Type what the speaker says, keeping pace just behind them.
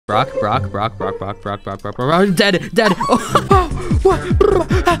Brock. Dead.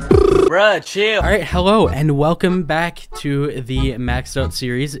 Bruh, chill. All right, hello and welcome back to the Maxed Out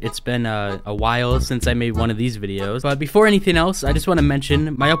series. It's been a while since I made one of these videos, but before anything else, I just want to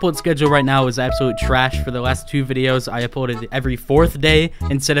mention my upload schedule right now is absolute trash. For the last 2 videos, I uploaded every 4th day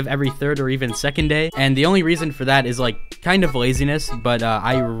instead of every 3rd or even 2nd day, and the only reason for that is like kind of laziness, but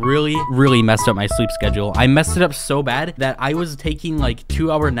I really messed up my sleep schedule. I messed it up so bad that I was taking like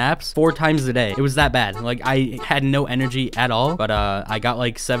 2-hour naps 4 times a day. It was that bad. Like I had no energy at all, but I got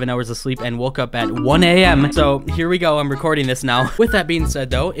like 7 hours of sleep and woke up at 1 a.m. So here we go. I'm recording this now. With that being said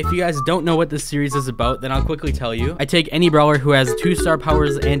though, if you guys don't know what this series is about, then I'll quickly tell you. I take any brawler who has 2-star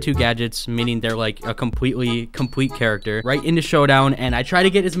powers and 2 gadgets, meaning they're like a complete character, right into showdown, and I try to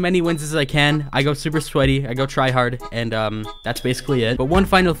get as many wins as I can. I go super sweaty, I go try hard, and that's basically it. But one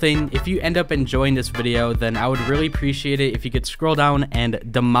final thing, if you end up enjoying this video, then I would really appreciate it if you could scroll down and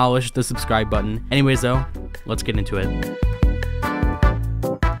demolish the subscribe button. Anyways though, let's get into it.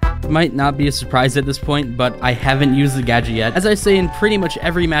 Might not be a surprise at this point, but I haven't used the gadget yet. As I say in pretty much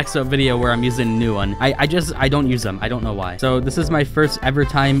every maxed out video where I'm using a new one, I don't use them. I don't know why. So this is my first ever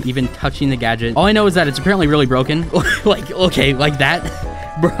time even touching the gadget. All I know is that it's apparently really broken. Like, okay, like that.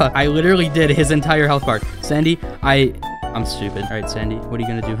 Bruh, I literally did his entire health bar. Sandy, I'm stupid. All right, Sandy, what are you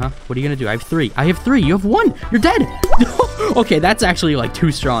gonna do, huh? What are you gonna do? I have 3. You have 1. You're dead. Okay, that's actually like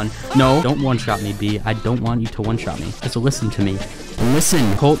too strong. No, don't one-shot me, B. I don't want you to one-shot me. Just listen to me.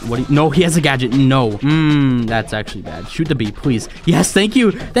 Listen. Colt, what do you... No, he has a gadget. No. That's actually bad. Shoot the B, please. Yes, thank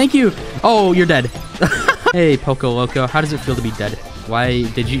you. Thank you. Oh, you're dead. Hey, Poco Loco, how does it feel to be dead? Why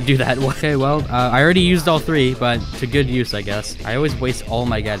did you do that? Okay, well, I already used all 3, but to good use, I guess. I always waste all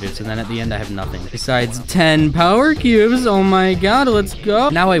my gadgets, and then at the end, I have nothing. Besides 10 power cubes. Oh my god, let's go.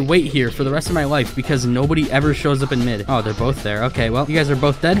 Now I wait here for the rest of my life because nobody ever shows up in mid. Oh, they're both there. Okay, well, you guys are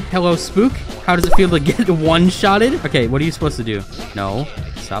both dead. Hello, Spook. How does it feel to get one-shotted? Okay, what are you supposed to do? No.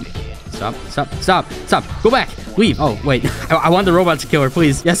 Stop. Go back. Leave. Oh, wait. I want the robot to kill her,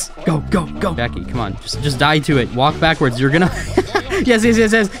 please. Yes. Go. Jackie, come on. Just die to it. Walk backwards. You're gonna... Yes.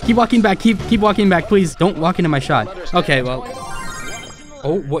 Keep walking back. Keep walking back, please. Don't walk into my shot. Okay, well...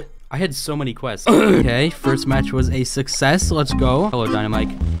 Oh, what? I had so many quests. Okay, first match was a success. Let's go. Hello,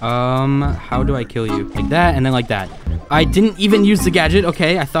 Dynamite. How do I kill you? Like that, and then like that. I didn't even use the gadget.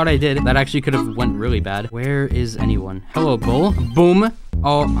 Okay, I thought I did. That actually could have went really bad. Where is anyone? Hello, Bull. Boom.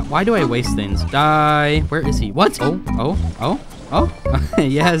 Oh, why do I waste things? Die. Where is he? What? Oh.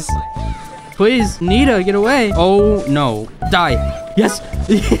 Yes. Please, Nita, get away. Oh, no. Die. Yes.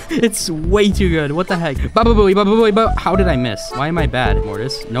 It's way too good. What the heck? How did I miss? Why am I bad,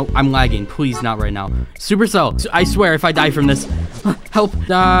 Mortis? Nope, I'm lagging. Please, not right now. Supercell. I swear, if I die from this. Help.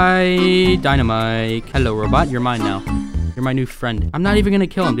 Die. Dynamite. Hello, robot. You're mine now. You're my new friend. I'm not even gonna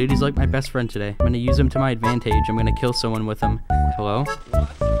kill him, dude. He's like my best friend today. I'm gonna use him to my advantage. I'm gonna kill someone with him. Hello?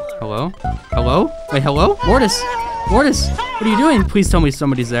 Wait, hello? Mortis, what are you doing? Please tell me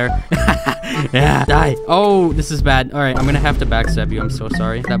somebody's there. Yeah, die. Oh, this is bad. All right, I'm gonna have to backstab you. I'm so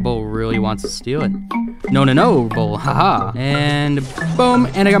sorry. That bull really wants to steal it. No, bull. Haha. And boom.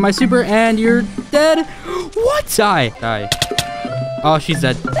 And I got my super, and you're dead. What? Die. Oh, she's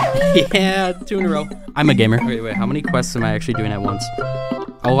dead. Yeah, 2 in a row. I'm a gamer. Wait, how many quests am I actually doing at once?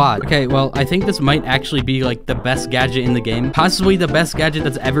 A lot. Okay, well, I think this might actually be like the best gadget in the game. Possibly the best gadget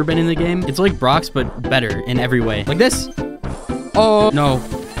that's ever been in the game. It's like Brock's, but better in every way. Like this. Oh, no.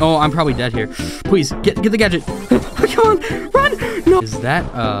 Oh, I'm probably dead here. Please, get the gadget. Come on, run. No. Is that,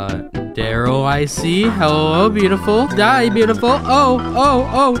 Daryl I see? Hello, beautiful. Die, beautiful.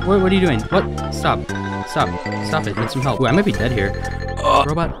 Oh. What are you doing? What? Stop it. Need some help. Ooh, I might be dead here. Oh,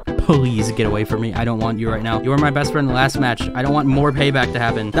 robot, please get away from me. I don't want you right now. You were my best friend in the last match. I don't want more payback to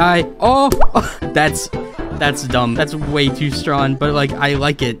happen. Die. Oh, that's dumb. That's way too strong, but like, I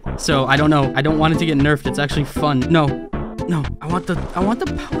like it. So I don't know. I don't want it to get nerfed. It's actually fun. No, I want the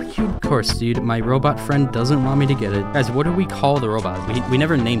power cube. Of course, dude, my robot friend doesn't want me to get it. Guys, what do we call the robot? We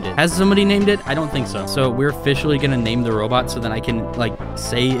never named it. Has somebody named it? I don't think so. So we're officially gonna name the robot so then I can like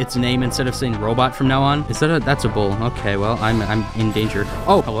say its name instead of saying robot from now on. That's a bull. Okay, well, I'm in danger.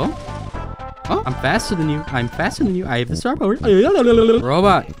 Oh, hello? Oh, I'm faster than you. I have the star power.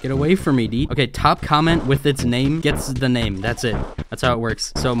 Robot, get away from me, dude. Okay, top comment with its name gets the name. That's it. That's how it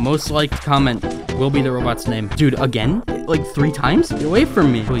works. So most liked comment will be the robot's name. Dude, again? Like 3 times? Get away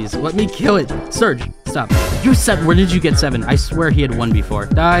from me. Please, let me kill it. Surge, stop. You're 7. Where did you get 7? I swear he had 1 before.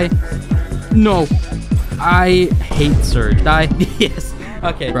 Die. No. I hate Surge. Die. Yes.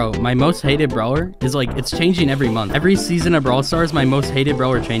 Okay, bro, my most hated brawler is like, it's changing every month. Every season of Brawl Stars, my most hated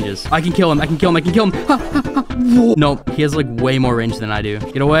brawler changes. I can kill him. I can kill him. I can kill him. No, he has like way more range than I do.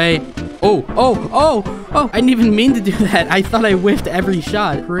 Get away. Oh, oh, oh, oh, I didn't even mean to do that. I thought I whiffed every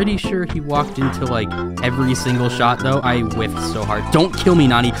shot. Pretty sure he walked into like every single shot though. I whiffed so hard. Don't kill me,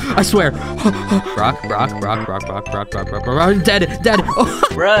 Nani. I swear. Brock. Dead. Oh.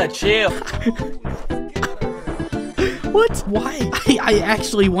 Bruh, chill. What? Why? I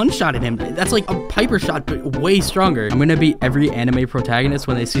actually one-shotted him. That's like a Piper shot, but way stronger. I'm gonna be every anime protagonist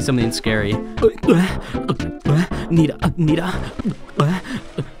when they see something scary. Nita.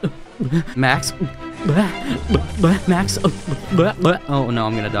 Max. Max. Oh no,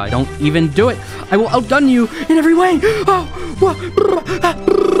 I'm gonna die. Don't even do it. I will outgun you in every way.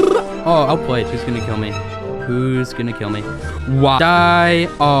 Oh, outplayed. Who's gonna kill me? Who's gonna kill me? Why? Die.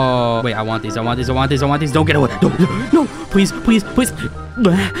 Oh, wait, I want these. Don't get away. No, please.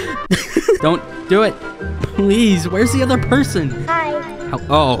 Don't do it. Please, where's the other person? Hi.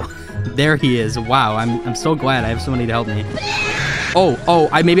 Oh, there he is. Wow, I'm so glad I have somebody to help me. Oh,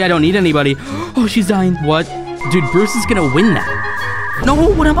 maybe I don't need anybody. Oh, she's dying. What? Dude, Bruce is gonna win that. No,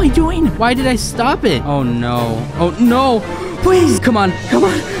 what am I doing? Why did I stop it? Oh no. Please, come on.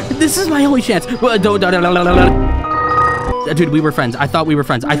 This is my only chance. Dude, we were friends. I thought we were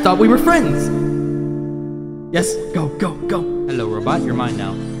friends. Yes, go. Hello, robot. You're mine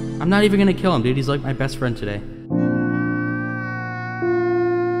now. I'm not even gonna kill him, dude. He's like my best friend today.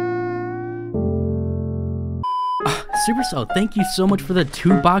 Supercell, thank you so much for the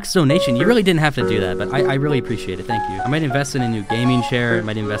 $2 donation. You really didn't have to do that, but I really appreciate it. Thank you. I might invest in a new gaming chair. I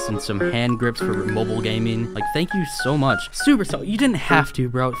might invest in some hand grips for mobile gaming. Like, thank you so much. Supercell, you didn't have to,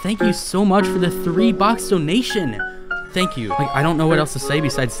 bro. Thank you so much for the $3 donation. Thank you. Like, I don't know what else to say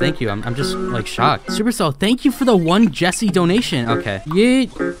besides thank you. I'm just, like, shocked. Supercell, thank you for the 1 Jesse donation. Okay.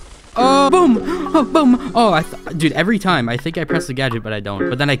 Yeet. Oh, boom. Oh, dude, every time I think I press the gadget, but I don't.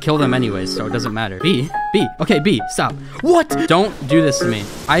 But then I kill them anyways, so it doesn't matter. B. Okay, B, stop. What? Don't do this to me.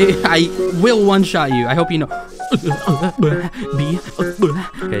 I will one-shot you. I hope you know. B.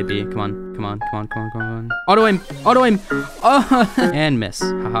 Okay, B, come on. Auto aim. Oh, and miss.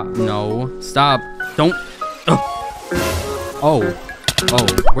 Haha. No, stop. Don't. Oh,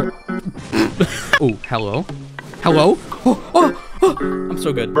 where? Oh, hello. Oh, I'm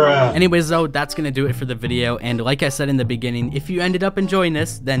so good. Bruh. Anyways, though, that's gonna do it for the video. And like I said in the beginning, if you ended up enjoying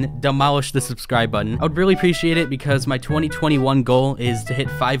this, then demolish the subscribe button. I would really appreciate it because my 2021 goal is to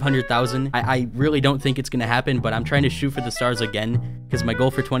hit 500,000. I really don't think it's gonna happen, but I'm trying to shoot for the stars again because my goal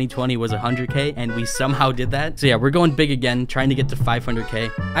for 2020 was 100K and we somehow did that. So yeah, we're going big again, trying to get to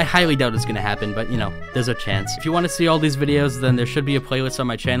 500K. I highly doubt it's gonna happen, but you know, there's a chance. If you want to see all these videos, then there should be a playlist on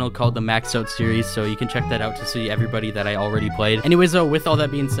my channel called the MacLeod series, so you can check that out to see everybody that I already played. Anyways, though, with all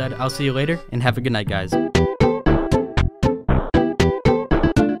that being said, I'll see you later and have a good night, guys.